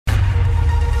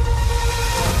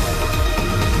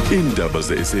Iindaba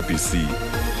ze-SABC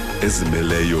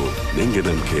ezimeleyo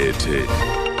nengenamkhethe.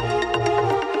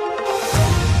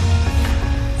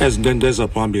 Ezintendeza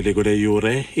phambili kule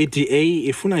yure, iDA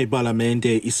ifuna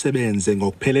iPalamente isebenze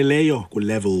ngokupheleleyo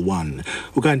ku-level 1.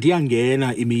 Ukanti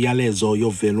Iyangena imiyalezo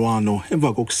yovelwano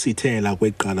emva kokusithela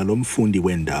kwegqala lomfundi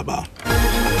weendaba.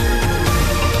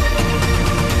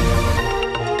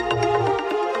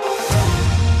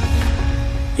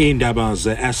 Iindaba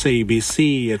ze-SABC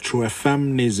True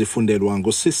FM nezifundelwa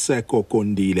ngusiseko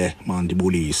Kondile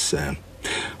Mandibulise.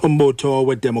 Umbutho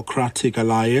we-Democratic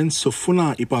Alliance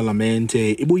ufuna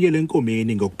iPalamente ibuyele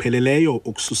enkomeni ngokupheleleyo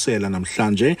ukususela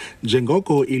namhlanje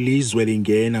njengoko ilizwe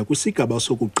lingena kwisigaba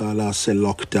sokuqala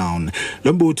se-lockdown.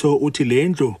 Lo mbutho uthi le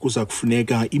ndlu kuza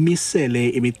kufuneka imisele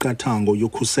imiqathango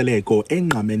yokhuseleko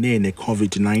engqamene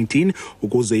ne-COVID-19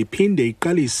 ukuze iphinde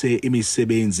iqalise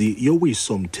imisebenzi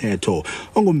yowiso-mthetho.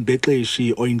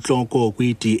 Ongumbhexeshi oyintloko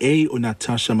kwi-DA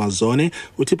uNatasha Mazone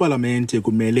uthi iPalamente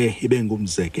kumele ibe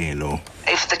ngumzekelo.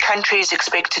 If the country is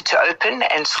expected to open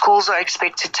and schools are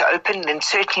expected to open, then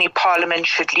certainly Parliament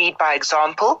should lead by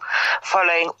example.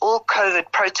 Following all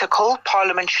COVID protocol,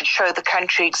 Parliament should show the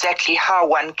country exactly how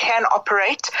one can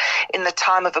operate in the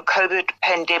time of a COVID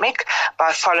pandemic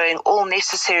by following all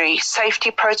necessary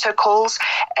safety protocols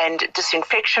and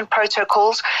disinfection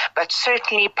protocols. But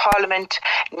certainly Parliament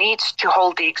needs to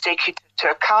hold the executive to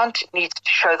account, needs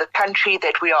to show the country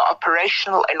that we are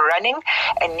operational and running,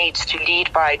 and needs to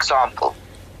lead by example.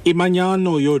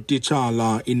 Imanyano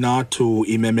yotitshala inathu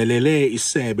imemelele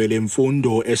isebe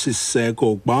lemfundo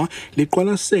esiseko ukuba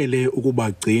liqwalasele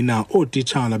ukubagcina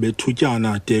ootitshala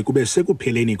bethutyana de kube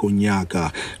sekupheleni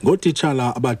konyaka.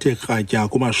 Ngootitshala abathe kratya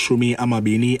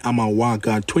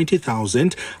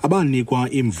kuma-20,000 abanikwa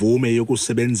imvume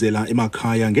yokusebenzela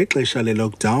emakhaya ngexesha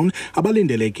le-lockdown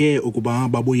abalindeleke ukuba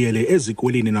babuyele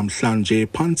ezikoleni namhlanje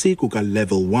phantsi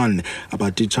kuka-level 1.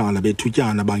 Abatitshala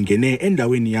bethutyana bangene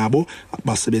endaweni yabo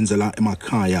basebenzela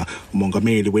emakhaya.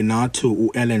 Umongameli wenathu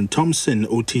uEllen Thompson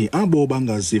uthi abo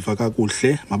bangaziva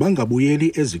kakuhle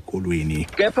mabangabuyeli ezikolweni.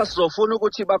 Kepha sizofuna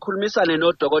ukuthi bakhulumisane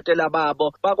nodokotela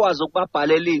babo, bakwazi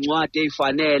ukubabhalela incwadi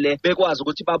ezifanele, bekwazi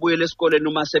ukuthi babuyele esikoleni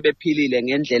uma sebephilile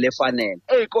ngendlela efanele.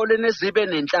 Ezikoleni ezibe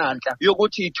nenhlanhla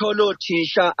yokuthi ithole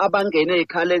othisha abangene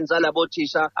ezikhaleni zalabo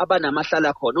thisha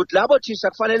abanamahlala khona. Uthi labo thisha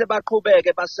kufanele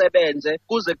baqhubeke basebenze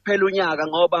kuze kuphele unyaka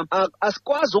ngoba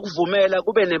asikwazi ukuvumela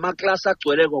kube nemaklasi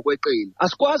agcwele ngokweqile.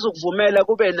 Asikwazi ukuvumela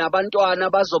kube nabantwana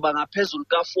bazoba ngaphezulu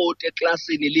ka-40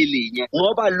 eklasini lilinye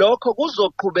ngoba lokho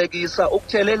kuzoqhubekisa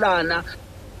ukuthelelana.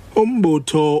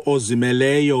 Umbutho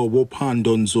ozimeleyo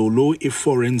wophando nzulu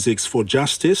i-Forensics for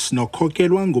Justice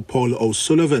nokhokelwa nguPaul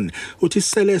O'Sullivan uthi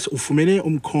sele ufumene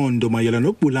umkhondo mayelana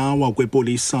nokubulawa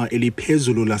kwepolisa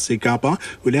eliphezulu laseKapa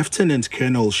uLieutenant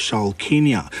Colonel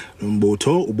Shalkinia.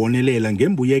 Umbutho ubonelela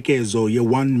ngembuyekezo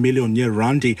ye-1 million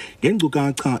yeerandi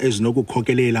ngeenkcukacha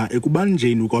ezinokukhokelela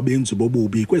ekubanjeni kwabenzi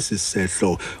bobubi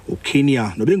kwesisehlo.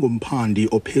 uKinia nobengumphandi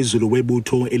ophezulu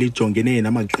webutho elijongene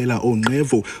namaqela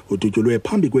onqevu udutyulwe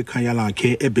phambi ekhaya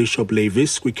lakhe eBishop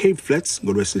Lavis kwi-Cape Flats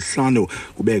ngolwesihlanu.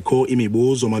 Kubekho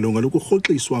imibuzo malunga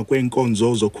nokurhoxiswa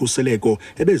kweenkonzo zokhuseleko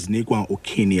ebezinikwa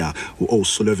uKinia.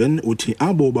 O'Sullivan uthi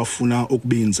abo bafuna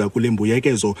ukubinza kule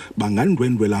mbuyekezo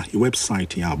bangandwendwela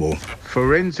iwebsite yabo.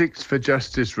 Forensics for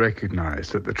Justice recognise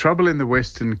that the trouble in the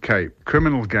Western Cape,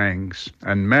 criminal gangs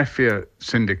and mafia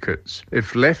syndicates,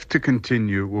 if left to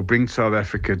continue, will bring South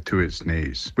Africa to its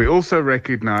knees. We also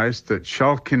recognise that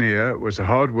Shalkinia was a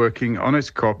hard-working,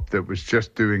 honest cop that was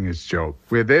just doing his job.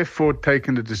 We have therefore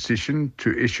taken the decision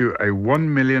to issue a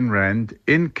 1 million rand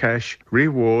in cash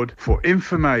reward for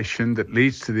information that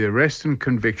leads to the arrest and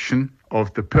conviction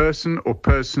of the person or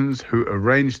persons who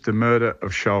arranged the murder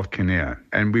of Shalkinia.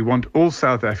 And we want all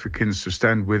South Africans to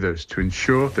stand with us to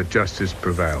ensure that justice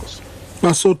prevails.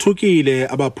 Basothukile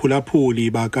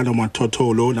abaphulaphuli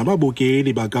bakanomathotholo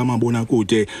nababukeli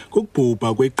bakamabonakude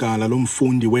kukubhubha kwegqala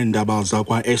lomfundi weendaba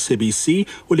zakwa-SABC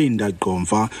uLinda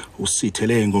Gqomva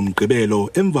usithele ngomgqibelo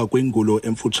emva kwengulo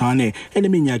emfutshane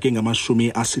eneminyaka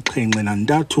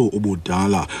engama-73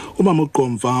 ubudala. Umama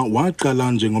uGqomva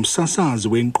waqala njengomsasazi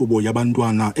wenkqubo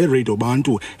yabantwana eRadio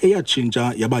Bantu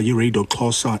eyatshintsha yaba yiRadio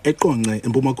Xhosa eQonce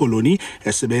eMpuma Koloni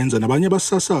esebenza nabanye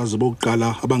abasasazi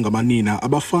bokuqala abangamanina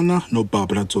abafana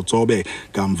Barbara Tsotsobe.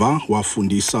 Kamva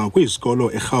wafundisa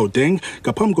kwizikolo eGauteng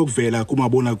ngaphambi kokuvela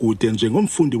kumabonakude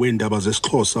njengomfundi weendaba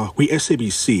zesiXhosa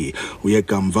kwi-SABC. Uye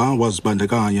kamva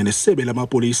wazibandakanya nesebe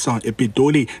lamapolisa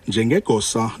ePitoli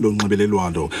njengegosa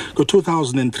lonxibelelwano.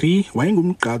 Ngo-2003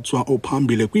 wayengumgqatswa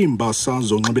ophambili kwiimbasa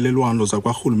zonxibelelwano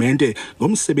zakwarhulumente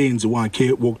ngomsebenzi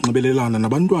wakhe wokunxibelelana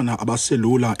nabantwana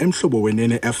abaselula emhlobo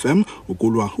wenene FM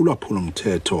ukulwa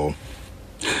ulwaphulomthetho.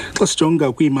 Xa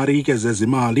sijonga kwiimarike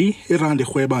zezimali, irandi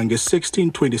irhweba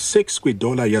nge-16.26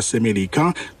 kwidola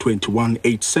yasemelika,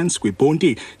 21.8 cents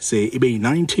kwiponti, ze ibe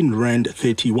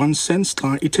yi-19.31 cents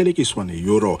xa ithelekiswa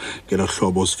neeuro. Ngelo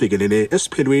hlobo sifikelele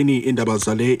esiphelweni iindaba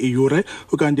zale iyure,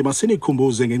 ukanti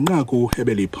masinikhumbuze ngenqaku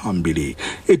ebeliphambili.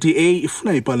 I-DA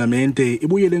ifuna iPalamente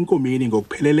ibuyele enkomeni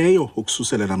ngokupheleleyo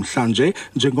ukususela namhlanje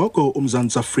njengoko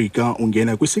uMzantsi Afrika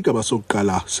ungena kwisigaba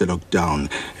sokuqala se-lockdown.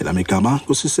 Elam igama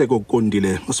kusiseko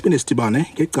Kondile, masibine sidibane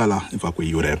ngecala emva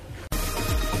kweyure.